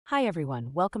Hi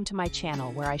everyone, welcome to my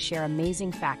channel where I share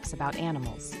amazing facts about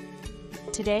animals.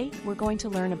 Today, we're going to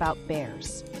learn about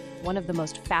bears, one of the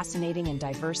most fascinating and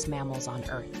diverse mammals on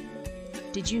Earth.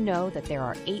 Did you know that there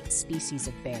are 8 species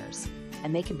of bears,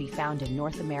 and they can be found in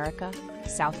North America,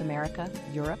 South America,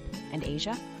 Europe, and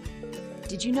Asia?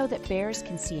 Did you know that bears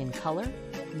can see in color,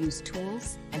 use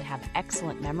tools, and have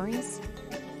excellent memories?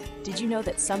 Did you know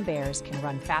that some bears can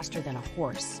run faster than a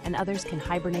horse, and others can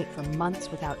hibernate for months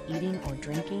without eating or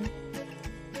drinking?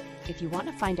 If you want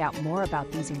to find out more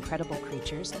about these incredible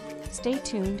creatures, stay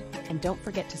tuned and don't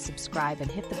forget to subscribe and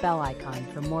hit the bell icon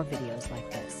for more videos like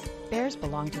this. Bears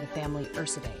belong to the family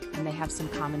Ursidae, and they have some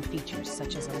common features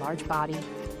such as a large body,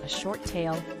 a short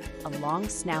tail, a long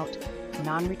snout,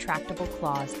 non-retractable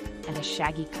claws, and a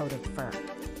shaggy coat of fur.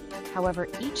 However,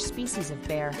 each species of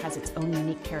bear has its own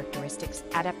unique characteristics,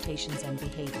 adaptations, and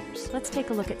behaviors. Let's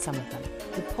take a look at some of them.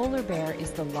 The polar bear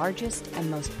is the largest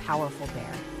and most powerful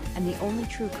bear, and the only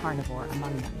true carnivore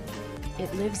among them.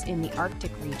 It lives in the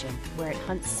Arctic region, where it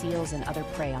hunts seals and other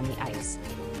prey on the ice.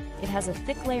 It has a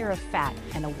thick layer of fat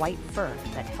and a white fur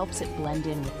that helps it blend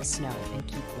in with the snow and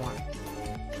keep warm.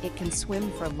 It can swim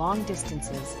for long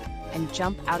distances and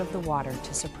jump out of the water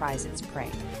to surprise its prey.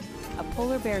 A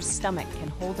polar bear's stomach can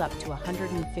hold up to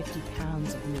 150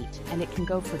 pounds of meat, and it can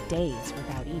go for days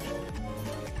without eating.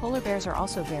 Polar bears are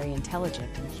also very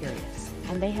intelligent and curious,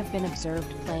 and they have been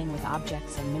observed playing with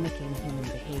objects and mimicking human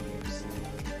behaviors.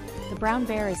 The brown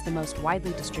bear is the most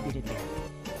widely distributed bear,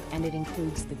 and it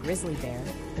includes the grizzly bear,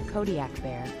 the Kodiak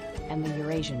bear, and the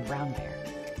Eurasian brown bear.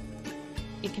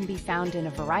 It can be found in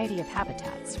a variety of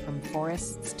habitats, from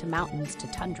forests to mountains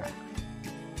to tundra.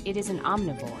 It is an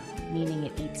omnivore, meaning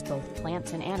it eats both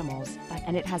plants and animals,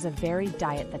 and it has a varied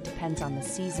diet that depends on the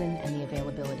season and the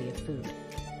availability of food.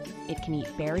 It can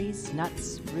eat berries,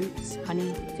 nuts, roots,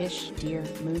 honey, fish, deer,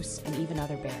 moose, and even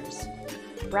other bears.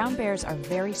 Brown bears are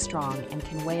very strong and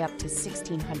can weigh up to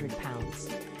 1,600 pounds.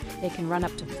 They can run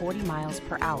up to 40 miles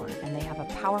per hour, and they have a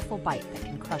powerful bite that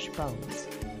can crush bones.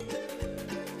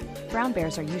 Brown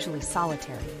bears are usually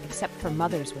solitary, except for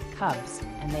mothers with cubs,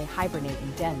 and they hibernate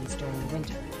in dens during the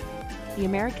winter. The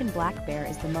American black bear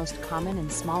is the most common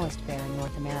and smallest bear in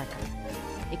North America.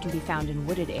 It can be found in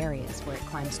wooded areas where it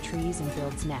climbs trees and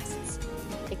builds nests.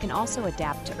 It can also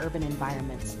adapt to urban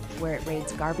environments where it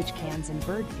raids garbage cans and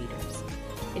bird feeders.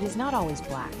 It is not always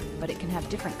black, but it can have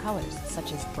different colors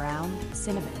such as brown,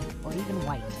 cinnamon, or even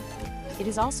white. It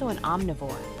is also an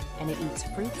omnivore, and it eats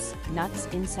fruits, nuts,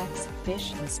 insects,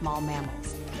 fish, and small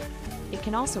mammals. It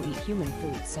can also eat human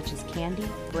foods such as candy,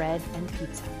 bread, and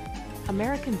pizza.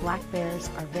 American black bears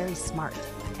are very smart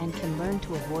and can learn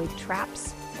to avoid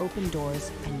traps, open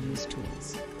doors, and use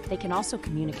tools. They can also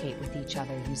communicate with each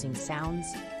other using sounds,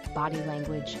 body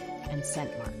language, and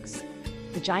scent marks.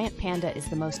 The giant panda is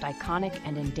the most iconic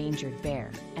and endangered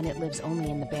bear, and it lives only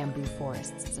in the bamboo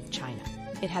forests of China.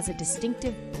 It has a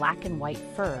distinctive black and white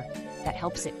fur that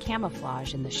helps it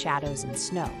camouflage in the shadows and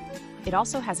snow. It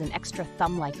also has an extra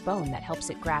thumb-like bone that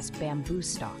helps it grasp bamboo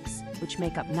stalks, which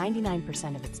make up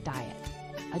 99% of its diet.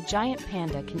 A giant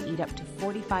panda can eat up to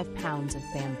 45 pounds of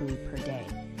bamboo per day,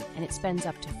 and it spends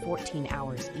up to 14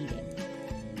 hours eating.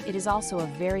 It is also a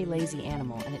very lazy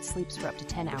animal, and it sleeps for up to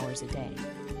 10 hours a day.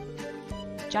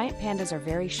 Giant pandas are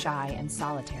very shy and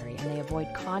solitary, and they avoid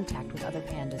contact with other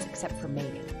pandas except for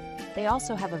mating. They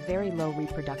also have a very low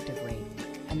reproductive rate,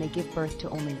 and they give birth to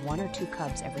only 1 or 2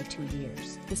 cubs every 2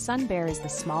 years. The sun bear is the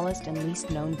smallest and least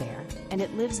known bear, and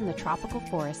it lives in the tropical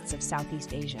forests of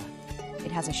Southeast Asia.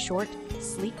 It has a short,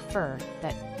 sleek fur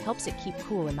that helps it keep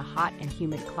cool in the hot and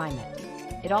humid climate.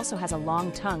 It also has a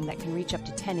long tongue that can reach up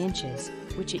to 10 inches,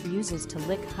 which it uses to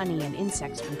lick honey and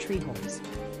insects from tree holes.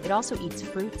 It also eats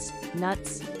fruits,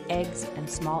 nuts, eggs, and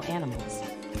small animals.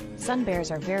 Sun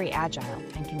bears are very agile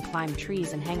and can climb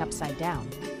trees and hang upside down.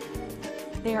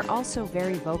 They are also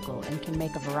very vocal and can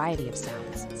make a variety of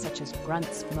sounds, such as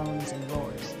grunts, moans, and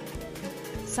roars.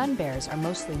 Sun bears are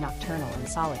mostly nocturnal and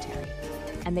solitary,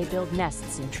 and they build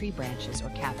nests in tree branches or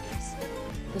cavities.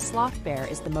 The sloth bear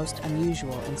is the most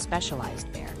unusual and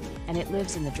specialized bear, and it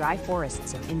lives in the dry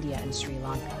forests of India and Sri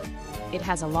Lanka. It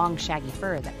has a long, shaggy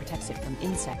fur that protects it from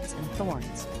insects and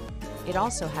thorns. It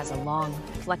also has a long,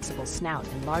 flexible snout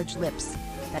and large lips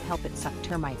that help it suck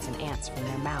termites and ants from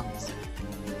their mouths.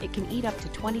 It can eat up to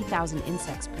 20,000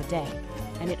 insects per day,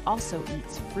 and it also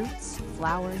eats fruits,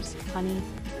 flowers, honey,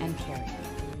 and carrion.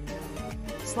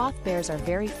 Sloth bears are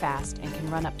very fast and can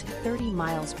run up to 30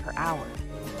 miles per hour.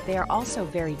 They are also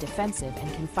very defensive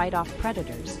and can fight off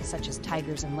predators such as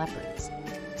tigers and leopards.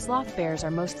 Sloth bears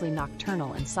are mostly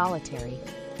nocturnal and solitary,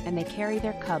 and they carry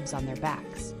their cubs on their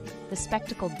backs. The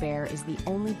spectacled bear is the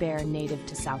only bear native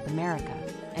to South America,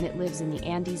 and it lives in the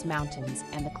Andes Mountains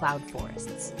and the cloud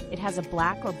forests. It has a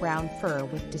black or brown fur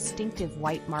with distinctive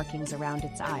white markings around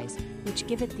its eyes, which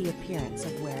give it the appearance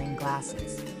of wearing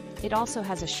glasses. It also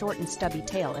has a short and stubby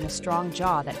tail and a strong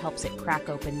jaw that helps it crack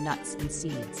open nuts and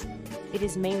seeds. It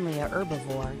is mainly a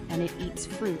herbivore, and it eats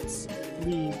fruits,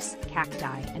 leaves,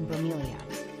 cacti, and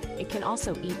bromeliads. It can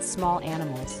also eat small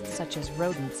animals such as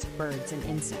rodents, birds, and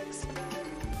insects.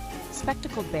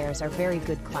 Spectacled bears are very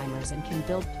good climbers and can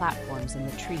build platforms in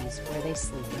the trees where they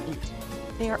sleep and eat.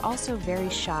 They are also very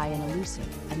shy and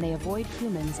elusive, and they avoid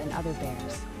humans and other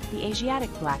bears. The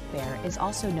Asiatic black bear is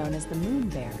also known as the moon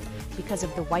bear because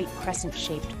of the white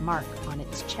crescent-shaped mark on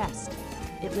its chest.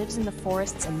 It lives in the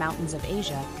forests and mountains of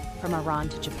Asia, from Iran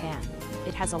to Japan.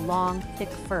 It has a long, thick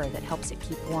fur that helps it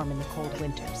keep warm in the cold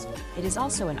winters. It is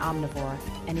also an omnivore,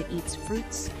 and it eats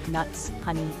fruits, nuts,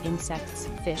 honey, insects,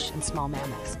 fish, and small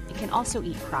mammals. It can also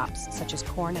eat crops such as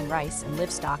corn and rice, and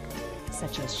livestock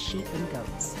such as sheep and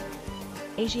goats.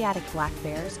 Asiatic black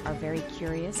bears are very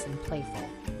curious and playful,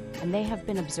 and they have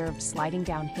been observed sliding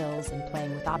down hills and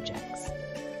playing with objects.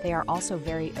 They are also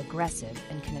very aggressive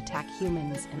and can attack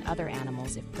humans and other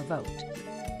animals if provoked.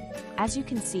 As you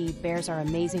can see, bears are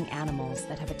amazing animals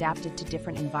that have adapted to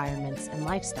different environments and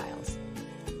lifestyles.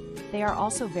 They are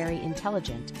also very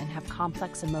intelligent and have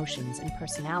complex emotions and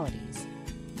personalities.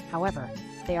 However,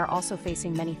 they are also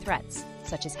facing many threats,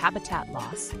 such as habitat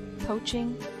loss,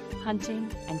 poaching,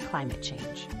 hunting, and climate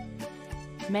change.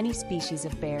 Many species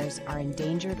of bears are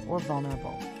endangered or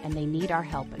vulnerable, and they need our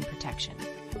help and protection.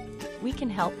 We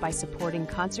can help by supporting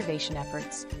conservation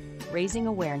efforts, raising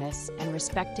awareness, and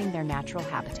respecting their natural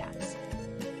habitats.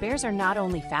 Bears are not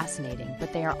only fascinating,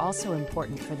 but they are also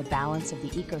important for the balance of the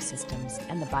ecosystems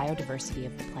and the biodiversity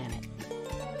of the planet.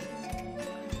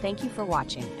 Thank you for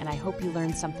watching, and I hope you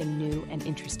learned something new and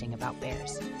interesting about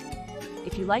bears.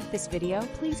 If you like this video,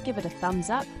 please give it a thumbs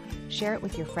up, share it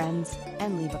with your friends,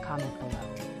 and leave a comment below.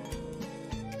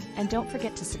 And don't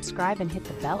forget to subscribe and hit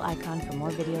the bell icon for more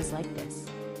videos like this.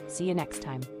 See you next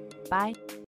time. Bye.